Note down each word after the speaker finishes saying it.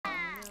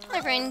Hello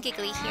everyone,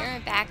 Giggly here.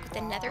 I'm back with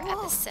another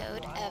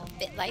episode of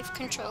BitLife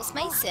Controls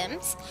My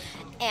Sims,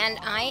 and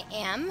I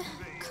am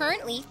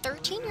currently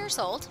 13 years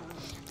old.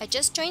 I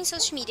just joined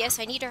social media,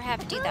 so I need to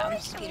have to do that on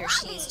the computer.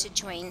 She needs to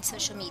join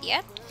social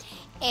media,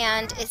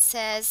 and it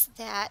says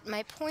that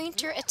my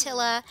pointer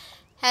Attila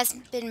has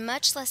been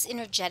much less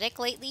energetic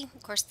lately.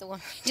 Of course, the one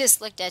we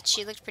just looked at,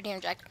 she looked pretty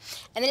energetic.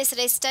 And then it said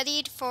I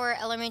studied for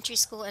elementary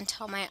school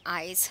until my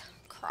eyes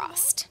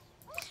crossed.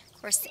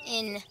 Of course,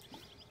 in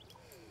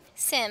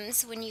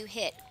Sims, when you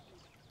hit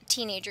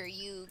teenager,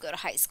 you go to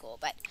high school,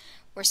 but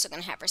we're still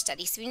going to have her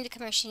study. So we need to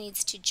come here. She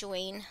needs to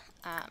join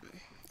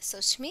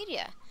social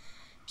media.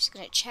 She's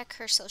going to check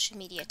her social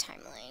media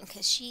timeline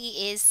because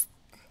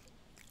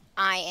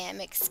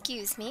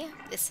excuse me,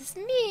 this is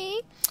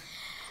me,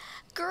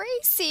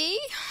 Gracie,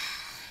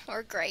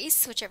 or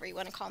Grace, whichever you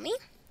want to call me.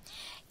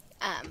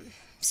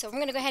 So we're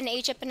going to go ahead and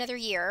age up another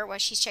year while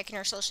she's checking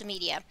her social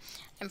media.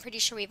 I'm pretty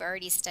sure we've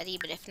already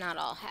studied, but if not,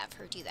 I'll have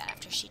her do that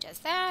after she does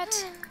that,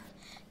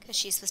 because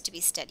she's supposed to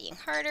be studying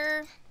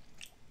harder.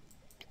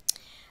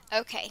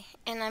 Okay,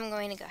 and I'm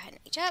going to go ahead and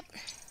age up.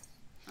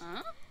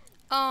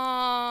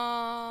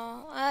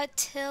 Oh,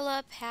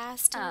 Attila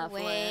passed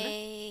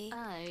away.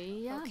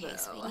 Okay,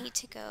 so we need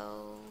to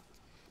go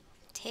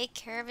take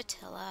care of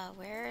Attila.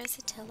 Where is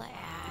Attila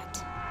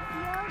at?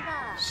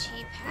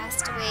 She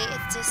passed away.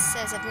 It just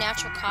says of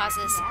natural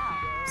causes.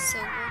 So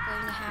we're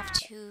going to have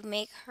to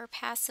make her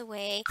pass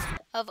away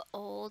of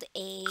old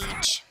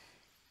age.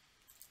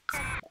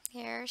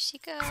 There she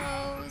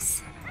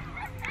goes.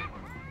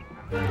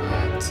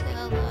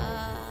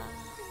 Attila.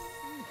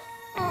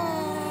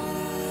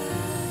 Oh,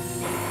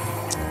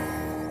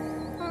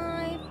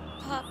 my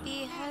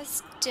puppy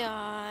has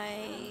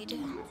died.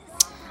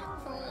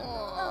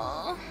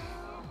 Oh,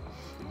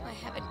 I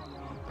haven't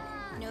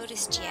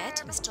noticed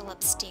yet. I'm still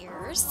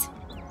upstairs.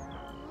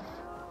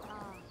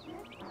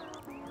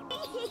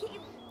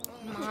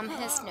 Mom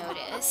has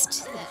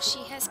noticed that she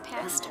has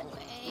passed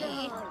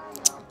away.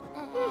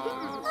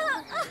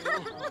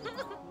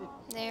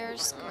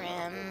 There's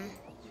Grim.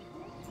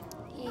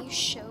 He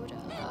showed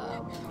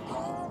up.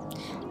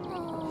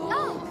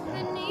 Oh,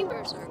 the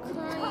neighbors are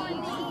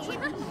crying.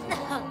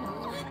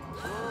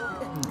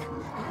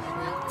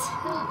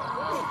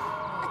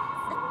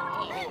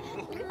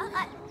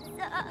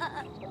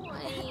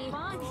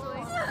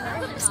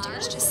 I'm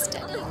upstairs just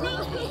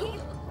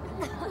studying.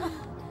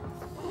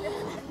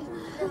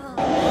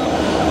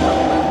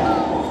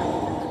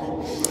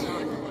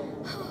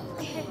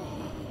 Okay,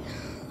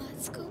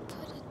 let's go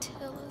put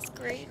Attila's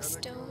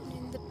gravestone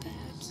in the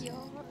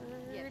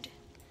backyard.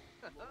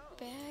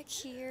 Back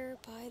here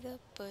by the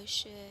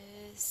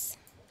bushes.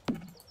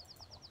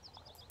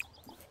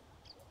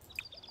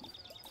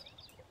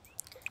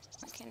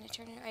 Can I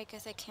turn it? I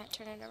guess I can't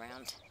turn it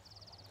around.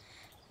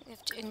 I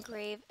have to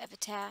engrave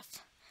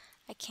epitaph.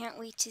 I can't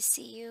wait to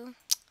see you.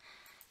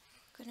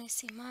 I'm gonna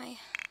see my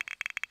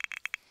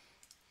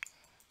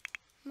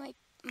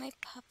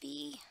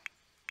puppy.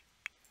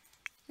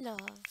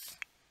 Love.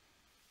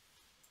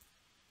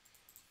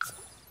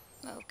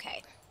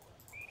 Okay.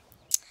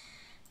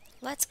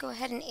 Let's go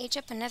ahead and age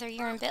up another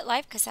year in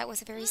BitLife because that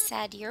was a very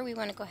sad year. We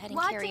want to go ahead and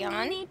carry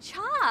on.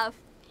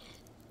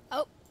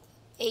 Oh,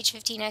 age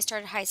 15 I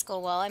started high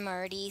school. Well, I'm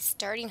already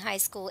starting high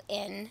school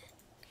in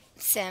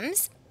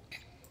Sims. I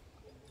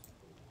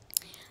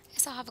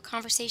guess I'll have a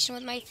conversation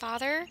with my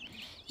father.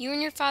 You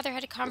and your father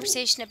had a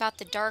conversation about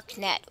the dark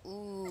net.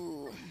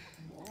 Ooh,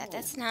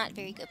 that's not a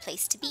very good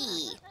place to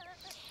be.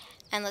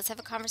 And let's have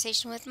a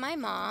conversation with my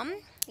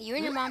mom. You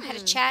and your mom had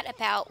a chat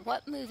about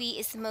what movie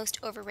is the most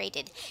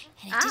overrated.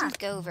 And it didn't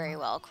go very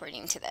well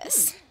according to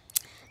this.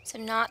 So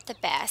not the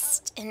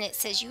best. And it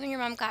says you and your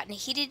mom got in a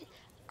heated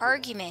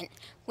argument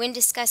when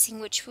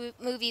discussing which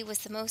movie was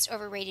the most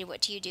overrated.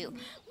 What do you do?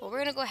 Well, we're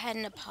going to go ahead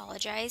and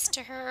apologize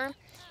to her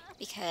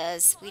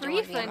because we don't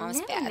want to be on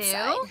Mom's bad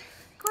side.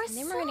 And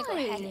then we're going to go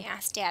ahead and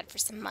ask Dad for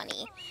some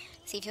money.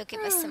 See if he'll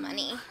give us some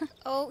money.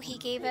 Oh, he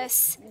gave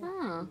us...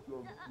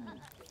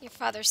 Your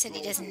father said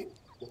he doesn't...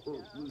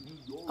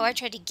 Oh, I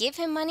tried to give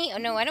him money? Oh,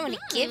 no, I don't want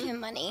to give him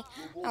money.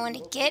 I want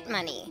to get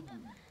money.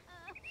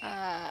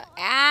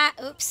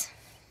 Oops.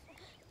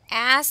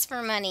 Ask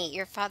for money.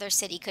 Your father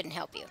said he couldn't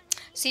help you.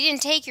 So he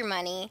didn't take your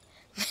money.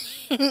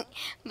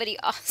 But he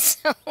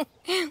also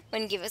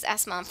wouldn't give us...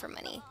 Ask Mom for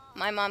money.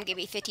 My mom gave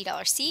me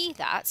 $50. See?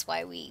 That's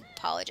why we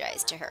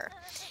apologized to her.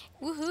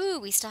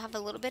 Woohoo! We still have a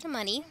little bit of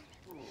money.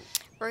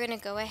 We're going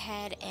to go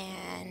ahead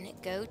and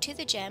go to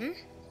the gym.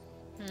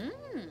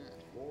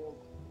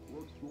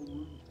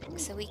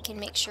 So we can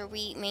make sure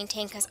we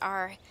maintain, because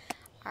our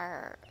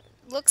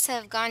looks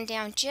have gone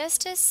down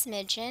just a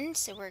smidgen.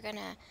 So we're going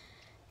to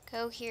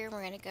go here.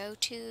 We're going to go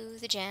to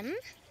the gym.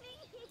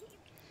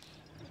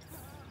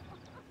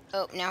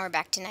 Oh, now we're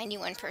back to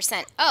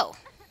 91%. Oh.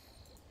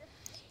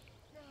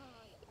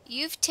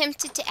 You've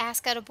tempted to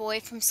ask out a boy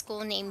from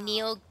school named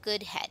Neil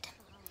Goodhead.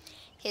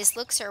 His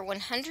looks are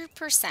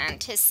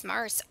 100%. His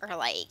smarts are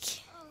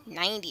like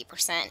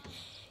 90%.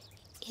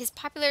 His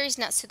popularity is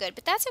not so good,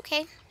 but that's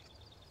okay.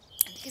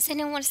 because I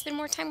didn't want to spend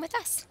more time with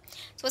us.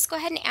 So let's go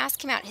ahead and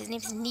ask him out. His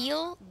name's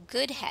Neil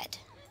Goodhead.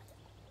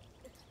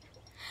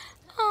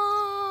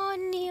 Oh,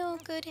 Neil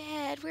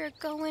Goodhead, we're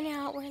going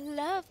out. We're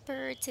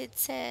lovebirds, it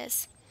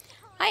says.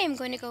 I am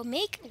going to go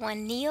make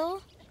one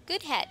Neil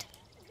Goodhead.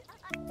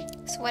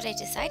 So what I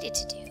decided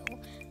to do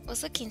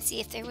was look and see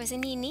if there was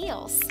any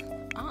Neils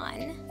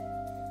on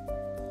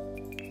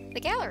the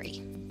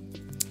gallery.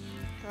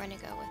 We're going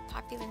to go with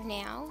popular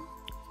now.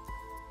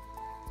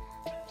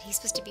 He's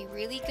supposed to be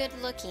really good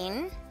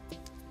looking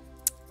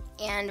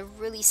and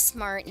really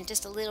smart and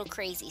just a little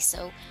crazy.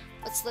 So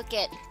let's look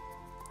at,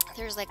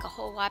 there's like a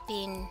whole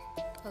whopping,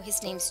 oh,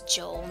 his name's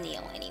Joel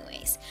Neal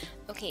anyways.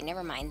 Okay,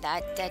 never mind,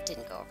 that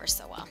didn't go over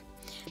so well.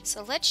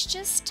 So let's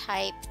just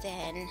type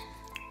then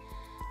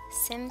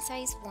sim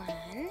size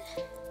 1.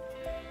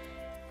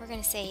 We're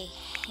going to say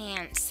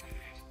handsome.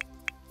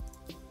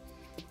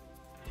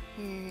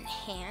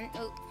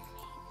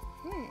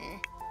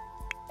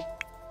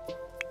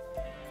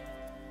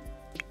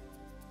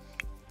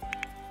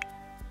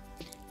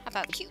 How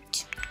about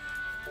cute?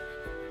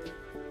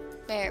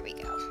 There we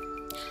go.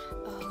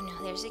 Oh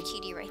no, there's a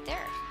cutie right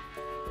there.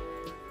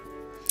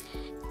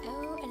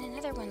 Oh, and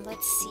another one.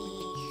 Let's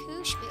see.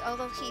 Who should we?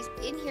 Although he's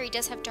in here, he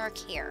does have dark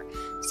hair,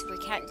 so we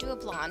can't do a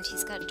blonde.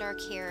 He's got dark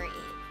hair.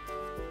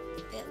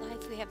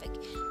 BitLife. We have a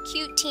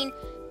cute teen.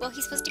 Well,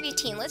 he's supposed to be a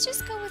teen. Let's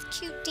just go with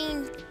cute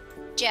teen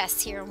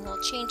Jess here, and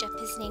we'll change up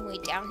his name way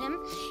down him.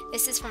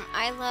 This is from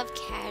I Love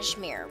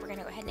Cashmere. We're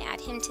gonna go ahead and add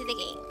him to the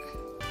game.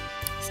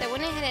 So I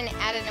went ahead and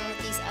added him with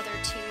these other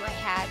 2 I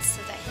had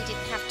so that he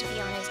didn't have to be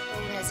on his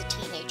own as a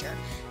teenager.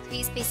 So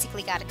he's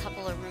basically got a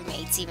couple of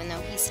roommates even though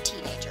he's a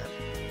teenager.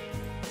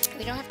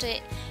 We don't have to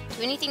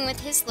do anything with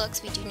his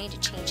looks. We do need to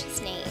change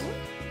his name.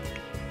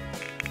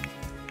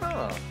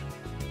 Oh.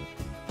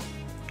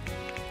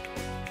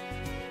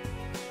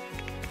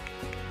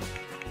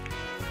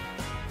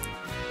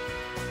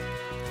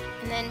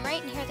 And then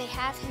right in here they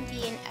have him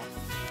being a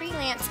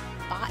freelance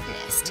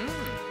botanist,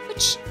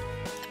 which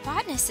a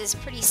botanist is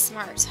pretty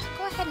smart. So I'll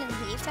go ahead and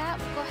leave that.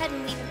 We'll go ahead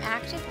and leave him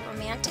active or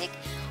romantic.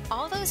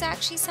 All those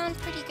actually sound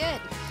pretty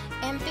good.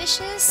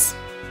 Ambitious,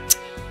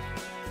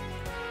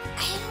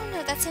 I don't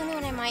know. That's the only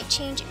one I might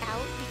change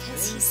out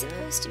because he's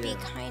supposed to be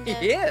kind of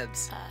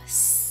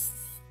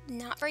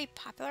not very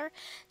popular.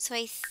 So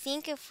I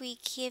think if we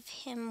give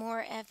him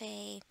more of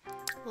a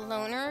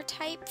loner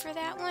type for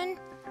that one,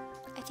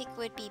 I think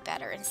would be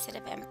better instead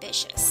of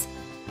ambitious.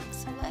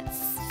 So let's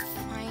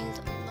find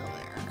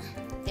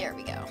loner. There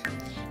we go.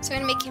 So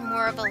I'm going to make him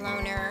more of a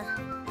loner,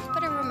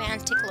 but a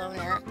romantic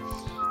loner.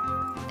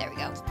 There we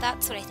go.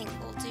 That's what I think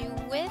we'll do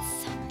with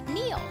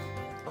Neil.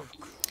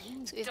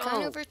 So we've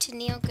gone over to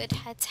Neil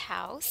Goodhead's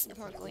house, and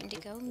we're going to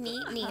go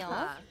meet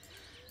Neil.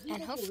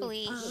 And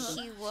hopefully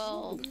he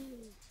will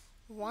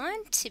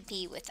want to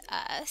be with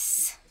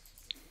us.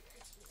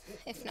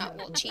 If not,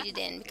 we'll cheat it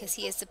in because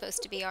he is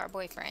supposed to be our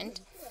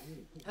boyfriend.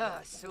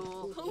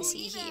 Is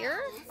he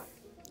here?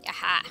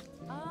 Aha!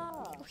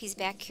 Oh, he's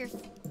back here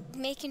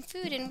making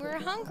food and we're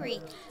hungry.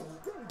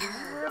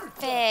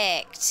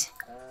 Perfect!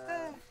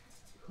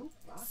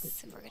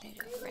 So we're going to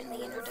do a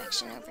friendly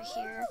introduction over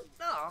here.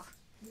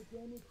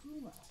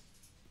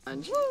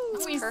 It's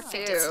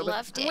perfect. It's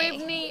love day.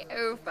 Whitney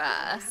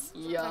Ufa.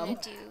 We're going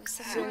to do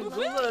some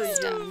more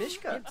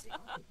stuff.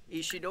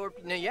 Ishidor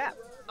Nayap.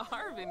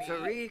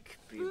 Tariq,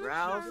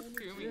 Ralph,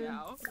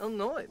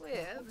 Illinois.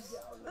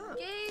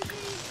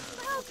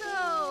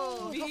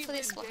 Hopefully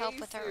this will help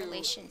with our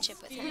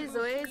relationship with him.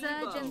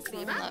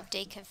 And Love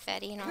Day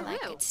confetti and all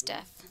that good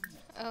stuff.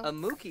 Oh,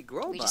 Amuki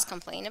Groba. we just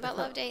complain about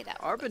Love Day? That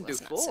Arban was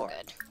not so Dufour.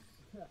 good.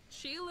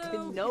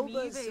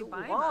 Nova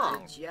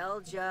Wong.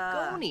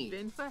 Jelja. Goni.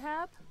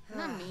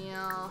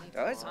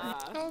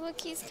 Oh, look,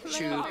 he's coming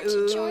Shoot, over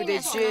to join did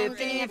us. And I'm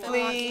getting she up and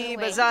walking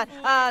away. bazat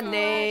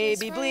a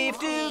be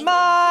believed to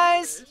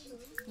mais?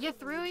 You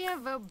threw your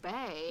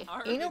vobay.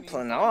 Eno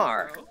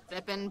planar.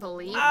 Bippin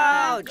believe.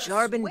 Oh,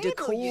 Jarbin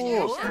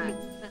Decool.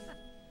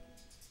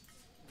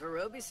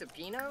 Verobi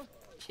Sapino?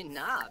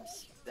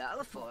 Chinabs.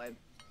 Balafoy.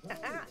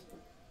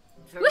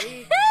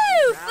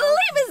 Woohoo!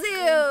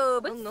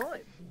 Filibazoob!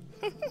 Illinois.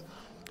 We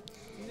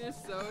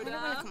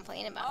don't want to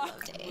complain about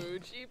Love Day.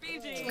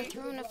 Can we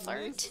throw in a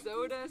flirt?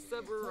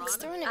 Let's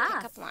throw in a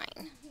pickup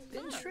line.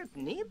 Bin Trip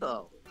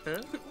Nebo.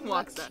 Huh?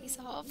 Look, he's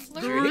all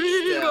flirty.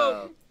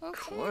 Dorito.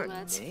 Okay,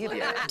 let's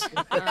Cornelia.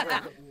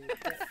 flirt.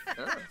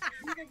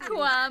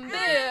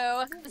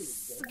 Kwambu!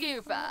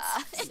 Scoopa!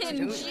 And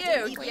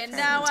Juke, you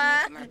know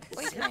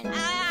Boyfriend.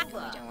 We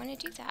don't want to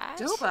do that.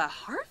 Doba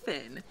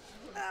Harfin.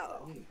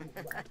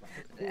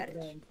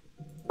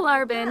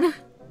 Larbin.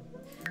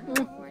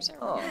 Where's our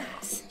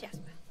romance?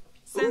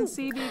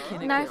 Sensibi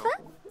Narfa?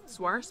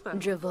 Swarspa.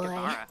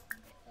 Dravoy.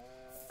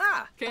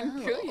 Ah,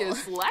 Kenkuya Oh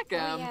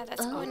Slackum. yeah,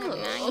 that's going up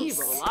nice.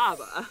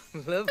 Lava.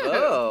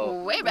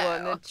 Lavo. Weibo.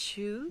 Wanna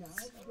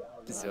choose?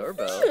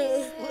 Zorbo.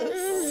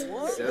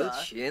 So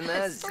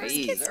chilla Z.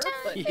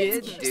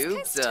 You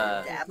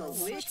dupsa.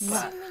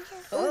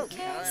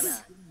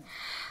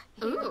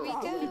 Here we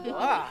go.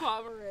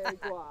 Wow.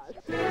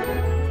 There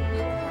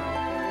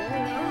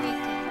we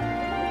go.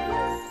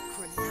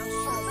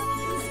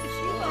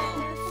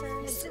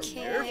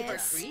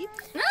 this. creep.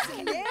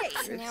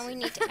 So now we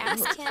need to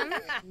ask him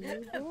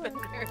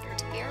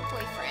to be our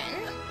boyfriend.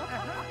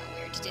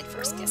 We already did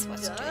first guess what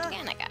to do it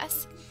again, I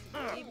guess.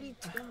 Baby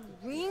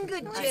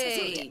Ringa Let's see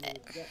who Jade. did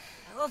it.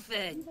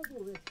 Elephant.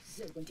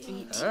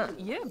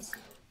 Yibs.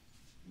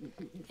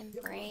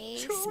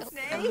 Embrace. Oh,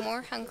 I'm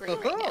more hungry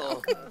right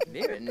now.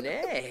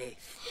 Mirenay.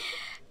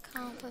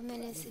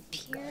 Compliment his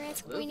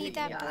appearance. We need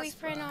that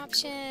boyfriend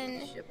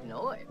option.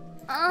 Shipnoy.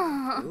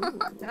 Oh,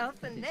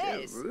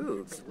 Alphanese.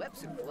 Rube.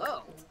 Sweps and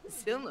flow.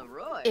 Silna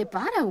Roy.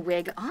 Ibana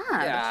wig on.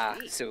 Ja,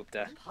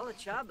 soepte.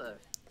 Palachaba.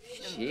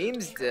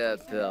 James de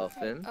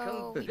Pelfin.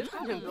 Oh, we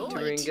probably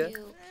need Doringa.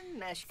 to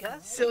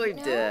Meshka. Soy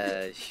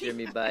de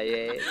Shimmy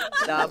Baye.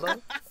 Dabo.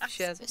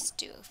 Shes. just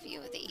do a few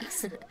of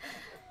these.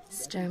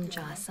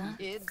 Sturmjasa.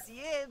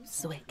 Yibs.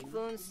 Swig.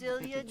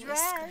 Funcilia Whisper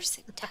Dress.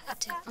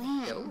 seductively.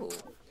 Oh.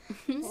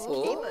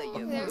 Oh.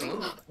 There we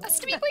go. That's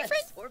to be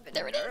boyfriend.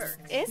 There it is.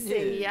 Is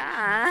it?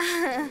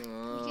 Yeah.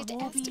 We get to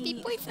ask to be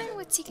boyfriend.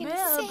 What's he gonna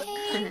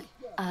say?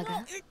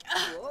 Aga.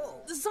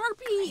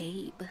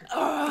 Zarpy. Babe.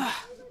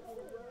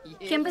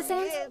 Kimba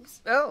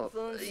Sands? Yibs. Oh.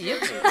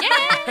 Yep.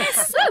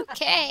 Yes.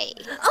 Okay.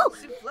 Oh,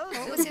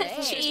 What was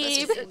it?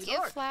 Cheap.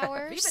 Give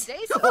flowers. Viva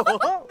Daisy.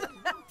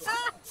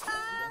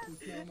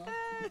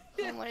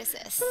 And what is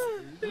this?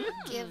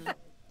 Give.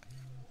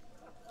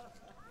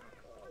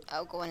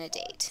 Oh, go on a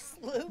date.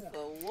 Lupa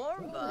Well,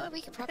 Warma.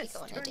 we could probably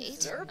go on a date.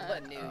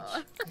 Zerpa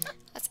Nooch.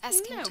 Let's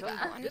ask him to go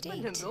on a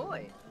date.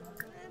 Nagoy.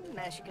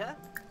 Meshka.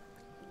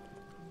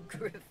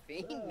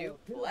 Griffin new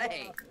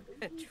play.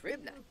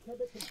 Tribna.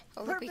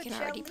 Oh, look, we can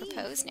already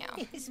propose now.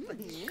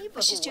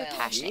 Let's just do a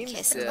passionate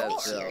kiss and we'll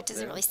be here. It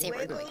doesn't really say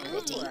we're going on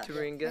a date. We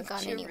Turinga. haven't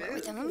gone anywhere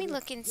with him. Let me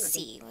look and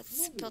see.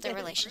 Let's build a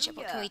relationship.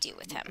 What can we do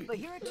with him? But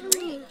here at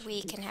Tariq.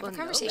 We can have a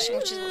conversation,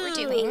 which is what we're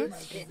doing.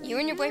 You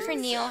and your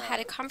boyfriend Neil had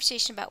a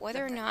conversation about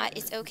whether or not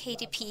it's okay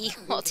to pee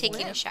while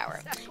taking a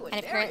shower. And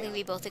apparently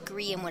we both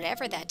agree in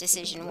whatever that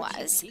decision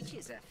was.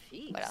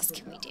 What else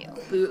can we do?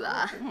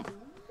 Bula.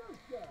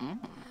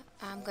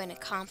 I'm going to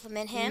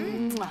compliment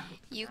him.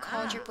 You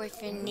called your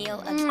boyfriend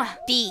Neil a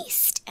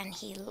beast, and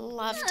he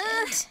loved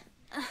it.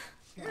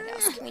 What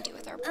else can we do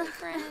with our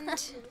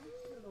boyfriend?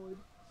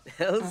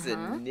 Hell's a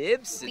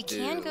nibs. We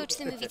can go to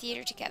the movie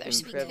theater together,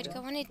 so we could go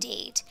on a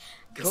date.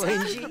 Going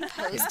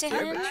Propose to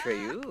him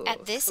Treyu.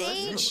 at this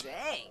age?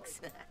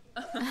 Thanks.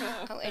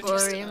 Oh,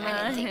 interesting.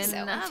 I didn't think so.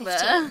 I'm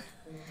Naba.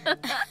 15.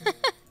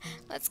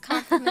 Let's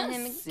compliment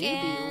him CB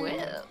again.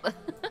 Will.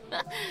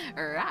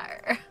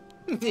 Rar.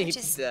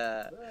 It's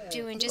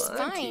Doing just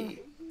fine.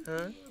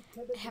 Huh?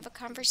 Have a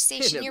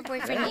conversation. Your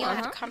boyfriend Neil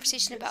had a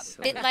conversation about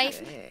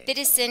BitLife. Hey.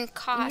 Bitison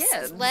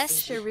costs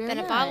less than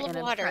a bottle of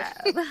water.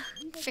 Crab.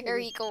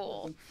 Very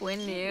cool. When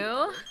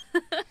you.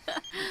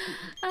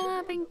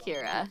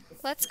 Bankira.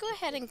 Let's go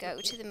ahead and go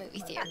to the movie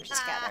theater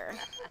together.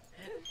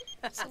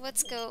 So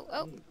let's go.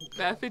 Oh,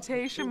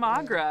 Befetation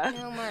Magra.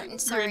 no, Martin,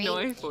 sorry.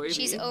 Granoy for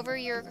She's me. over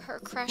her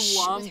crush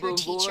with her Wamba boy,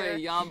 teacher.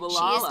 She has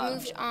Yambalala.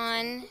 moved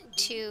on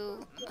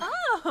to.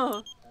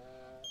 Oh,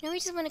 No, we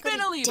just want to go to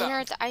Benaliva. dinner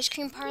at the ice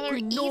cream parlor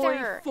Granoy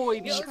either.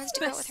 Foidy. She wants to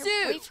go out with her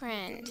Basu.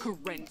 boyfriend.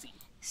 Crenzy.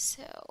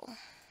 So,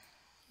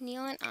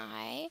 Neil and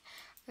I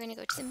are going to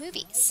go to the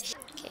movies.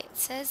 Okay, it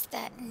says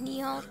that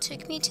Neil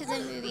took me to the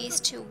movies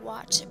to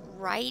watch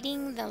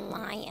Riding the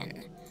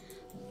Lion.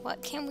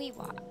 What can we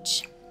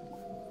watch?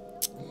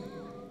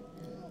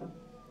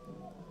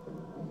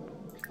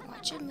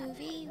 Watch a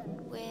movie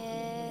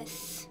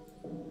with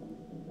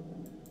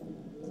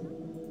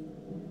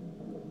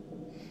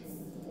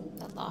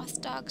The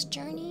Lost Dog's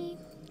Journey.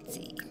 Let's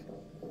see.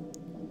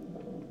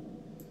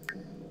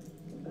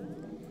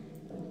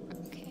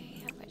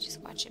 Okay, how about just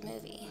watch a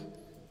movie?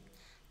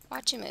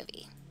 Watch a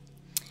movie.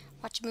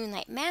 Watch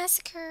Moonlight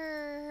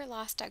Massacre,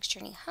 Lost Dog's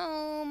Journey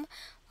Home,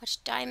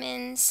 watch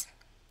Diamonds.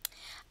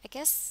 I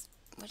guess,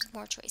 what's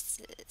more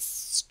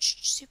choices?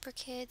 Super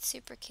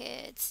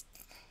Kids.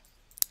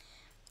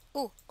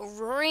 Ooh,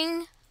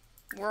 Roaring,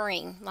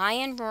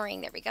 Lion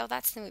Roaring. There we go.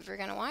 That's the movie we're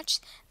going to watch.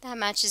 That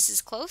matches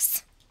is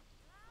close.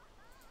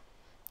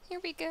 Here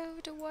we go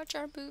to watch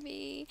our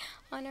movie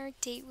on our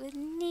date with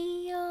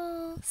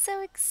Neil.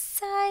 So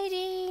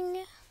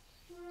exciting.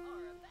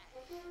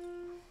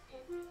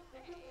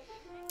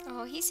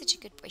 Oh, he's such a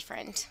good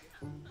boyfriend.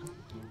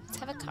 Let's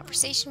have a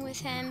conversation with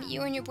him.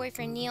 You and your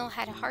boyfriend Neil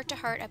had a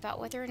heart-to-heart about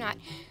whether or not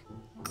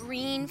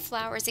green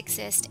flowers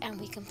exist, and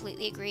we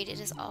completely agreed it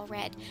is all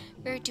red.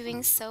 We're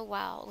doing so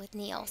well with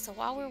Neil. So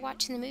while we're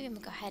watching the movie, I'm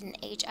going to go ahead and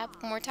age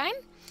up one more time.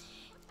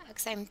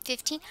 Because I'm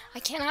 15. I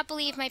cannot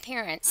believe my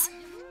parents.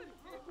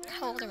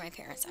 How old are my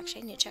parents?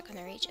 Actually, I need to check on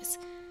their ages.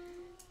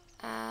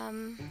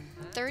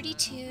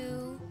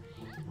 32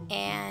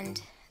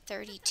 and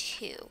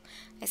 32.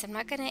 I guess I'm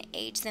not going to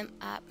age them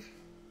up.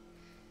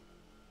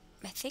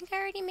 I think I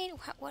already made it.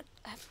 What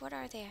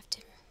are they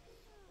after?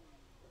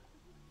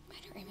 I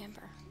don't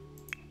remember.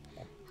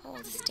 How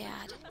old is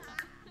Dad?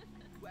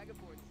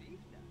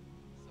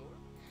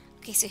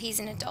 Okay, so he's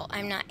an adult.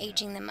 I'm not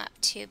aging them up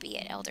to be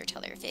an elder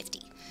till they're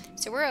 50.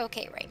 So we're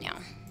okay right now.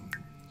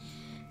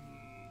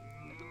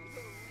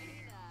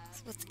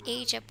 let's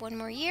age up one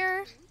more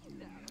year.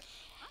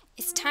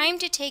 It's time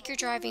to take your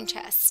driving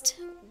test.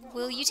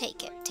 Will you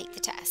take it? Take the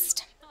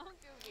test.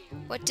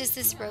 What does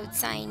this road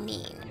sign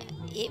mean?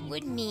 It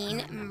would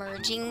mean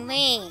merging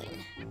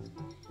lane.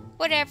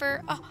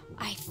 Whatever. Oh,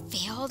 I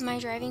failed my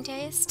driving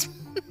test.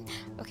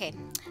 Okay,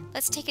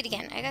 let's take it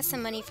again. I got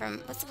some money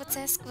from let's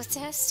ask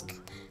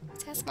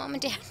mom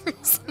and dad for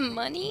some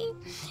money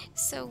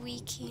so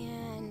we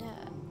can.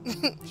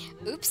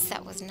 Oops,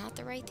 that was not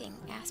the right thing.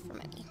 Ask for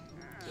money.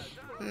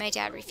 My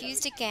dad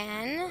refused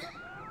again.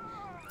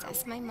 Let's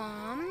ask my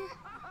mom.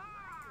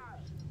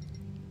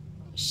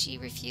 She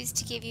refused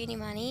to give you any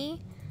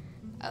money.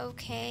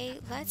 Okay,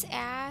 let's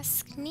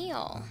ask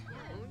Neil.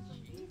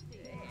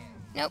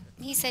 Nope,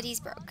 he said he's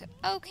broke.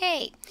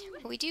 Okay,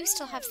 well, we do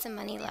still have some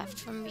money left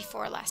from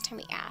before last time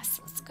we asked.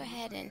 Let's go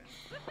ahead and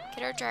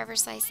get our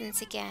driver's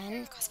license again.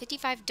 It costs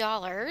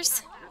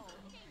 $55.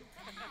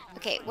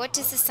 Okay, what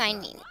does the sign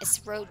mean?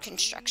 It's road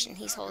construction.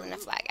 He's holding a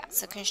flag out.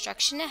 So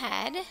construction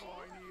ahead.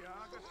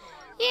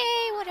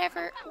 Yay,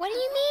 whatever. What do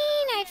you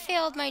mean I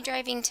failed my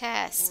driving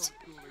test?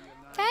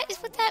 That is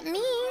what that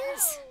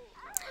means.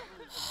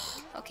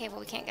 Okay, well,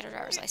 we can't get our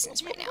driver's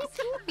license right now.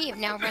 We have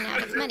now run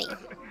out of money.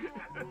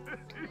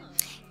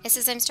 It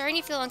says, I'm starting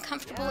to feel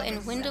uncomfortable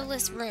in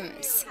windowless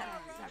rooms.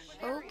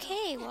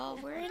 Okay, well,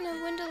 we're in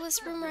a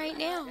windowless room right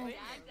now.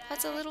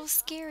 That's a little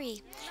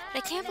scary.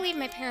 But I can't believe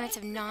my parents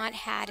have not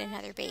had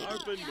another baby.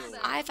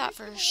 I thought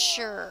for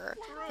sure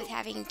with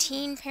having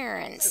teen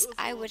parents,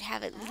 I would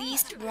have at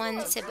least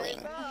one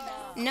sibling.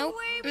 Nope,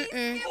 nope,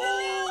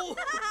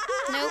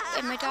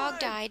 and my dog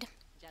died.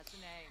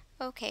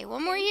 Okay,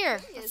 one more year.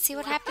 Let's see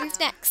what happens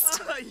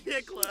next.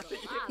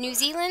 New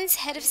Zealand's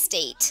head of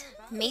state,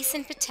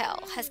 Mason Patel,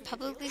 has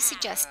publicly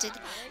suggested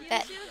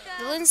that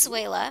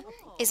Venezuela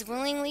is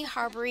willingly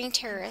harboring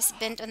terrorists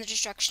bent on the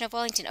destruction of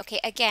Wellington.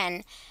 Okay,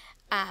 again,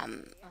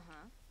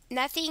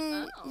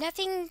 nothing's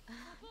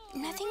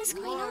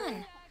going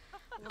on.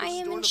 I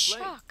am in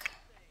shock.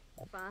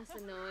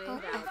 Oh,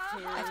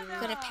 I'm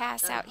going to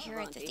pass out here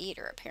at the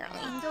theater,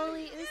 apparently.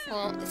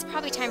 Well, it's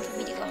probably time for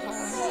me to go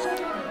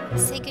home.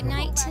 Say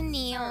goodnight to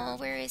Neil.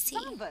 Where is he?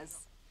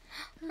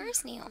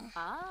 Where's Neil?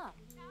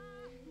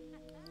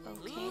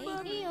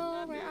 Okay,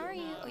 Neil, where are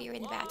you? Oh, you're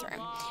in the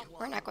bathroom.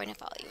 We're not going to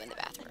follow you in the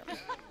bathroom.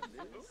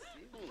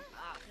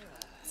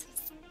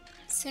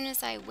 As soon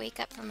as I wake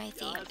up from my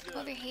thing, I'm going to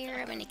go over here.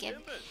 I'm going to give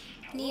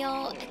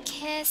Neil a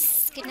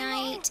kiss,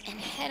 goodnight, and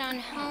head on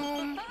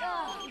home.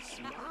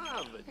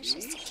 There's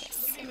just a kiss.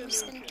 I'm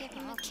just going to give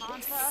him a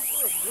kiss.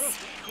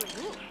 Give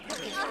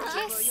him a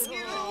kiss.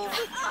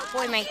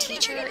 Boy, my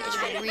teacher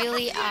is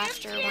really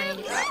after wanting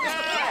to go out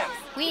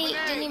with me. We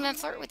didn't even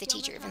flirt with the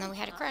teacher, even though we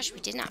had a crush. We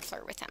did not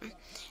flirt with him.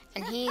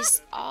 And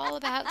he's all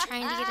about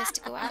trying to get us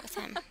to go out with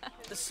him.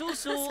 So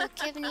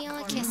give Neil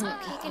a kiss.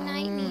 Okay, good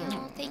night,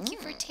 Neil. Thank you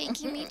for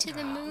taking me to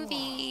the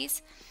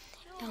movies.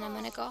 And I'm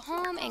going to go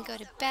home and go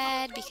to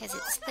bed because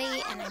it's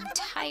late and I'm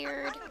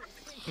tired.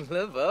 And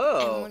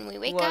when we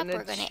wake up,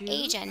 we're going to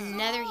age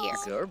another year.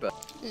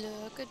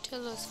 Look,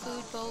 Attila's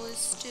food bowl is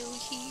still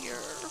here.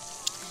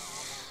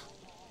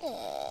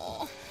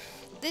 Aww.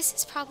 This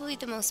is probably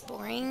the most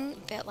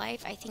boring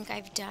BitLife I think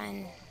I've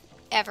done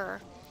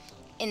ever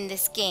in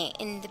this game,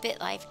 in the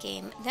BitLife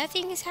game.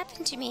 Nothing has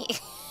happened to me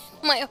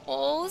my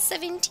whole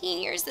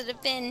 17 years that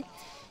have been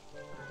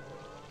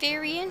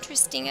very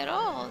interesting at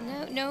all.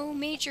 No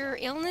major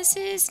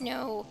illnesses,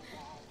 no.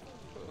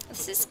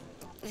 This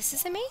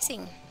is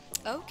amazing.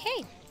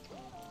 Okay.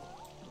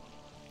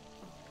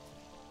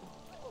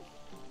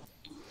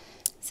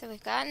 So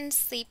we've gotten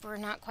sleep. We're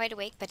not quite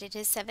awake, but it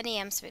is 7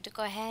 a.m. So we have to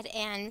go ahead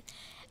and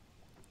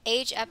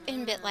age up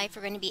in BitLife.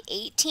 We're going to be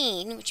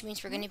 18, which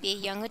means we're going to be a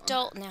young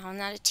adult now. I'm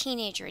not a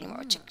teenager anymore,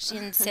 which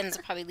in Sims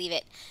will probably leave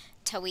it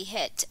till we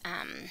hit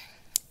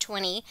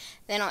 20.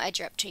 Then I'll edge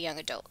her up to a young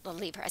adult. I'll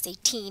leave her as a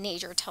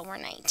teenager till we're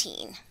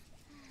 19.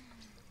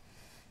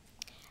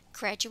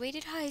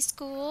 Graduated high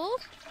school.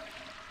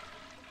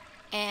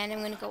 And I'm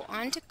going to go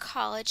on to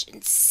college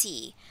and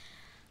see.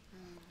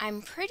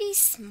 I'm pretty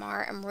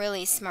smart. I'm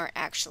really smart,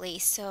 actually.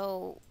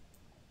 So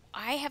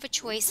I have a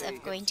choice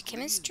of going to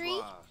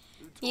chemistry,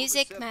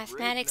 music,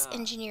 mathematics,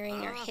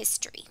 engineering, or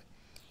history.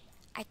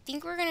 I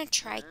think we're going to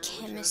try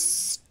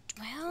chemistry.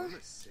 Well,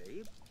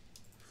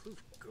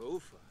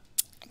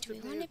 do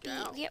we want to be...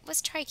 Yeah,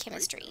 let's try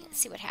chemistry. Let's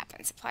see what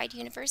happens. Applied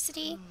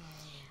university.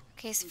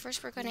 Okay, so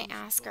first we're going to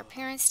ask our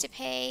parents to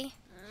pay.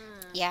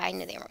 Yeah, I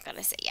knew they weren't going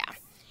to say yeah.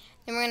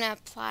 Then we're going to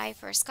apply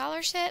for a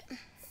scholarship.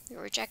 We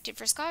were rejected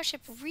for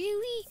scholarship.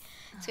 Really?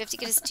 So we have to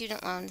get a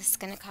student loan. This is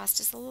going to cost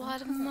us a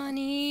lot of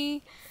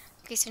money.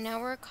 Okay, so now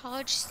we're a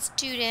college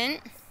student.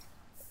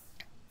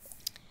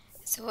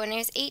 So when I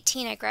was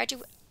 18,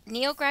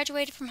 Neil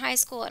graduated from high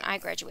school and I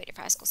graduated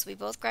from high school. So we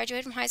both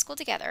graduated from high school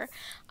together.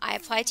 I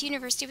applied to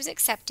university, was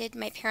accepted.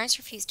 My parents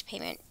refused to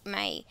pay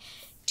my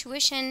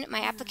tuition.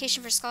 My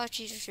application for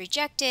scholarship was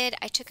rejected.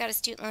 I took out a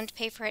student loan to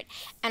pay for it,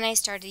 and I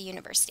started the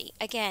university.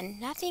 Again,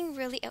 nothing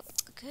really... Oh,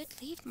 good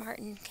leave,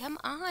 Martin. Come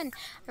on.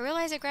 I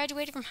realize I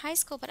graduated from high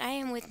school, but I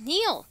am with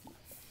Neil.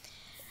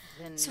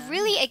 So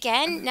really,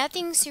 again,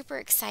 nothing super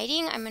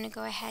exciting. I'm going to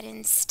go ahead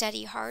and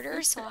study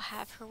harder. So I'll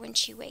have her, when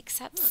she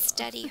wakes up,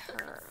 study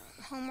her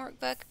homework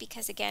book.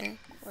 Because, again,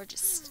 we're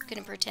just going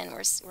to pretend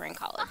we're in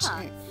college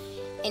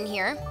in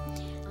here.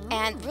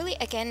 And really,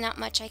 again, not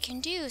much I can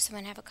do. So I'm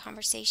going to have a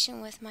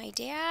conversation with my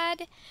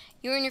dad.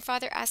 You and your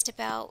father asked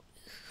about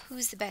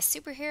who's the best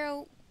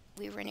superhero.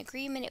 We were in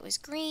agreement. It was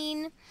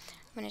green. I'm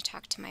going to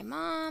talk to my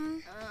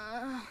mom.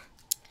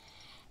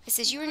 It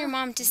says you and your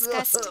mom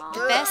discussed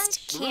the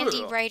best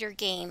Candy Writer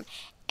game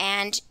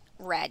and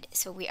red.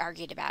 So we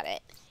argued about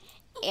it.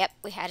 Yep,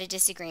 we had a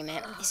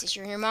disagreement. It says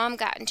you and your mom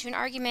got into an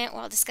argument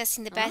while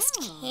discussing the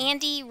best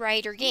Candy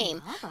Writer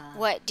game.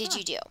 What did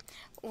you do?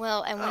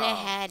 Well, I went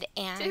ahead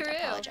and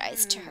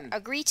apologized to her.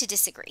 Agree to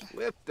disagree.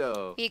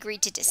 We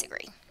agreed to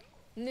disagree.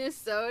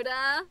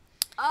 Nusoda.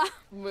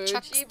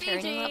 Chuck's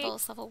parenting level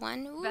is level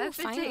 1. Ooh,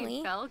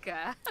 finally.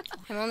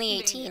 I'm only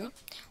 18.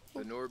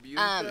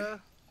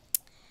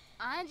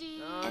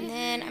 And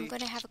then I'm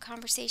going to have a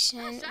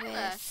conversation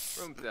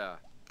with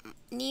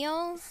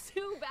Neil.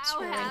 So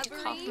we're going to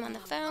call him on the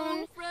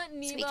phone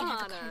so we can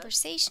have a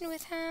conversation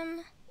with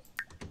him.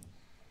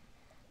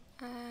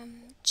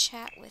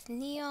 Chat with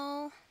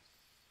Neil.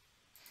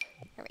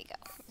 There we go.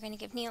 We're going to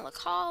give Neil a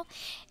call.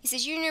 He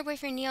says, you and your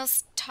boyfriend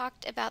Neil's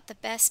talked about the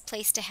best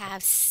place to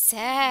have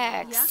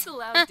sex.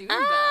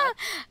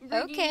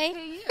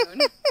 Okay.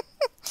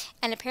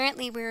 And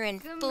apparently we're in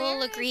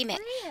full agreement.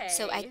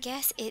 So I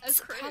guess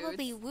it's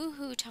probably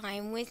woohoo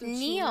time with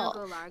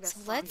Neil. So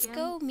let's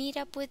go meet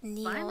up with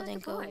Neil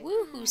and go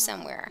woohoo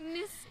somewhere.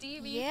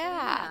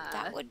 Yeah,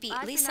 that would be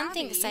at least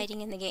something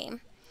exciting in the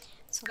game.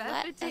 So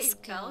let us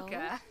go.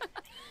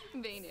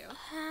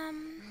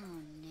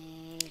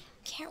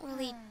 Can't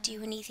really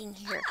do anything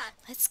here.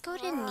 Let's go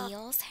to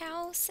Neil's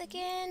house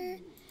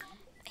again.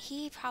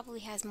 He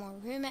probably has more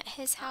room at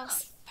his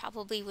house.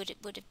 Probably would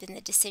have been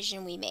the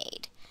decision we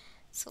made.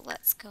 So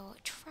let's go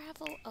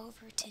travel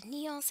over to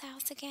Neil's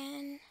house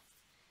again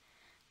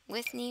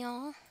with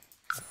Neil.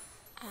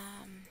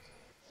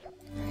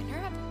 Bring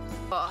her up.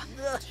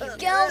 We're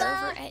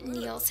over at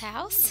Neil's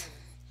house,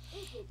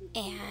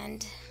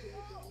 and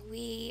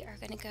we are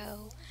going to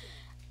go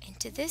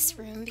into this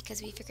room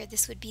because we figured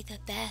this would be the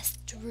best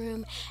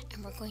room,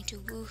 and we're going to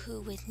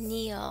woohoo with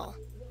Neil.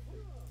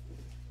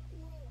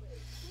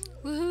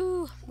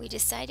 Woohoo! We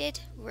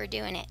decided we're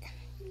doing it.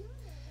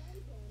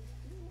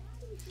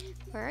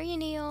 Where are you,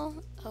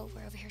 Neil? Oh,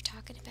 we're over here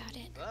talking about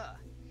it.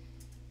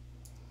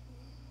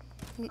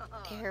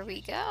 There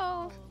we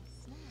go.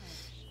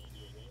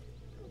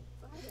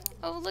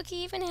 Oh, look,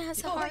 he even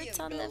has hearts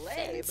on the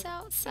fence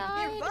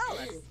outside.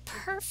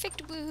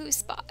 Perfect woohoo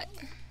spot.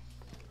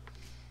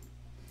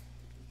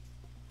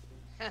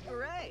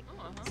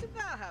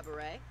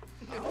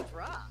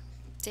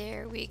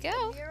 There we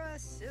go.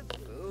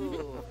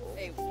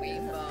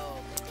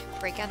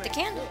 Break out the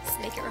candles.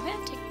 Make it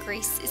romantic.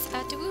 Grace is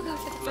about to woohoo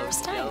for the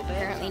first time.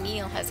 Apparently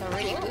Neil has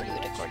already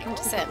woohooed according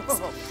to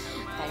Sims.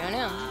 I don't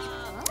know.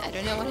 I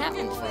don't know what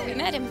happened before we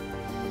met him.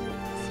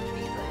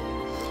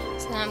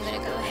 So now I'm going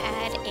to go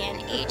ahead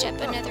and age up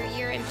another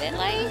year in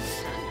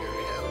BitLife.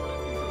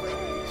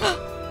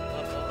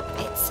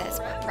 It says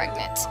we're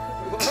pregnant.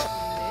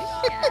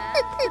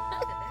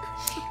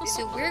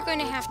 So we're going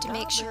to have to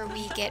make sure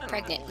we get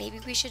pregnant. Maybe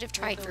we should have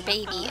tried for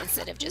baby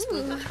instead of just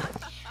woohoo.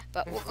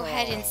 But we'll go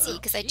ahead and see,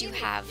 because I do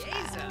have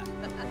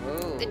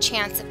the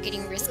chance of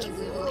getting risky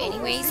woohoo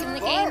anyways in the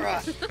game.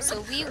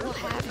 So we will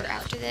have her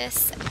after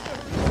this.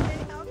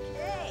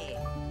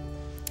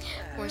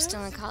 We're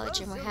still in college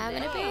and we're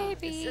having a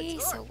baby.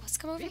 So let's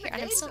come over here.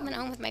 And I'm still at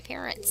home with my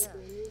parents.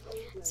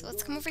 So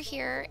let's come over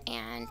here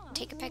and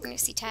take a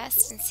pregnancy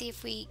test and see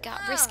if we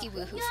got risky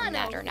woohoo from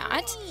that or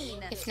not.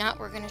 If not,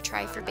 we're going to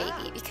try for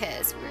baby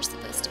because we're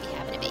supposed to be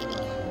having a baby.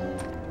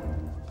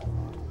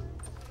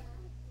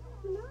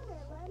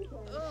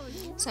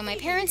 So my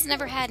parents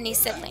never had any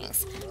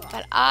siblings,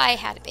 but I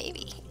had a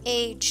baby,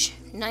 age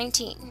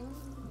 19.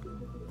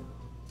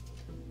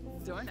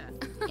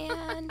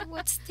 And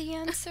what's the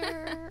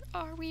answer?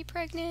 Are we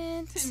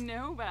pregnant?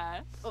 No,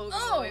 but.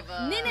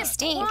 Nina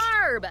stink.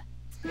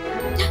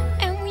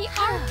 And we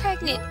are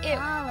pregnant. It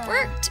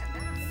worked.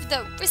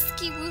 The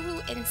risky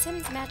woohoo in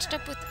Sims matched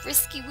up with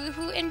risky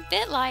woohoo in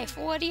BitLife.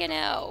 What do you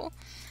know?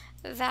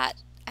 That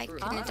I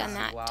couldn't have done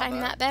that.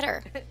 Timed that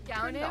better. So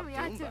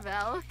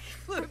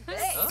we're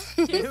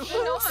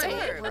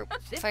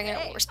figuring out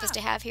what we're supposed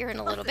to have here in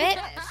a little bit.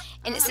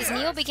 And it says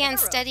Neil began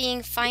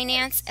studying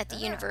finance at the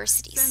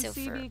university. So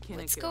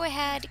let's go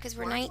ahead, because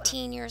we're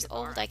 19 years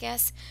old, I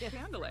guess.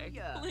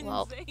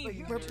 Well,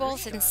 we're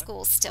both in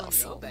school still,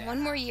 so one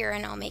more year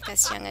and I'll make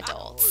us young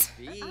adults.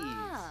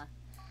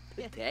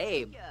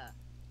 Babe.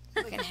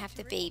 We're going to have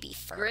the baby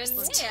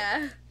first.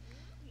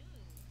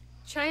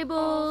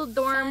 Tribal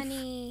dorm.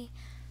 Funny.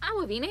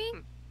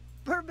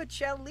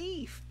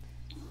 Leaf.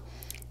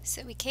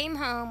 So we came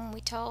home,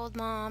 we told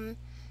Mom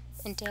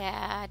and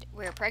Dad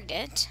we're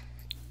pregnant,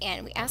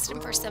 and we asked them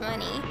for some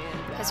money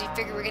because we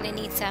figured we were going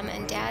to need some,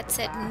 and Dad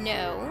said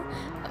no,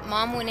 but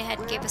Mom went ahead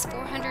and gave us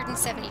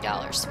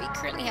 $470. So we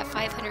currently have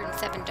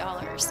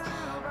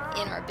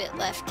 $507 in our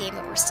BitLife game,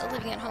 but we're still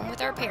living at home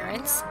with our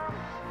parents.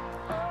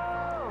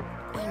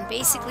 And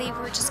basically,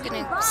 we're just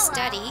going to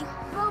study.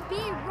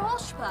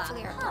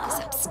 Hopefully our book is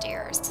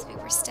upstairs. We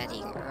were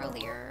studying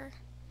earlier.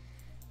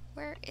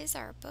 Where is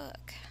our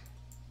book?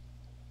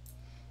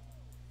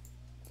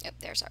 Yep,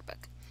 there's our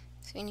book.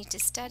 So we need to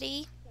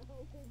study.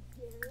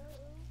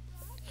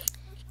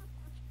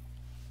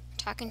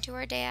 Talking to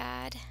our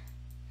dad.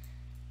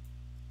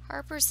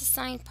 Harper's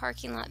assigned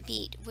parking lot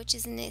beat, which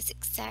isn't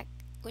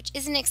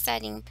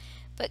exciting,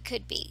 but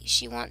could be.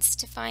 She wants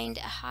to find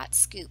a hot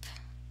scoop.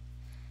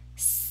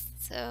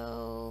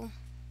 So,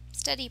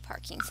 study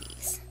parking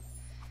fees.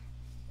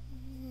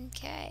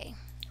 Okay.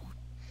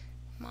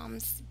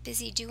 Mom's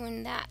busy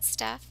doing that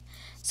stuff.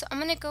 So I'm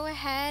going to go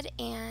ahead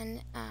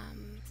and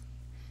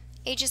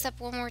age us up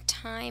one more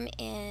time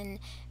in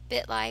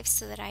BitLife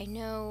so that I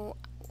know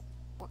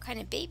what kind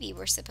of baby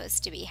we're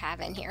supposed to be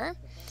having here.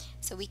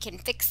 So we can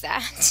fix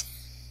that.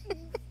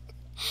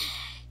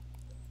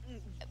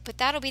 But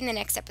that'll be in the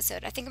next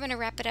episode. I think I'm going to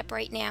wrap it up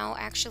right now,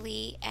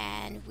 actually,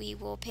 and we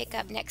will pick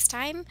up next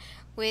time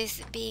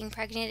with being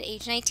pregnant at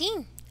age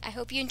 19. I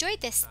hope you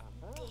enjoyed this.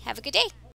 Have a good day.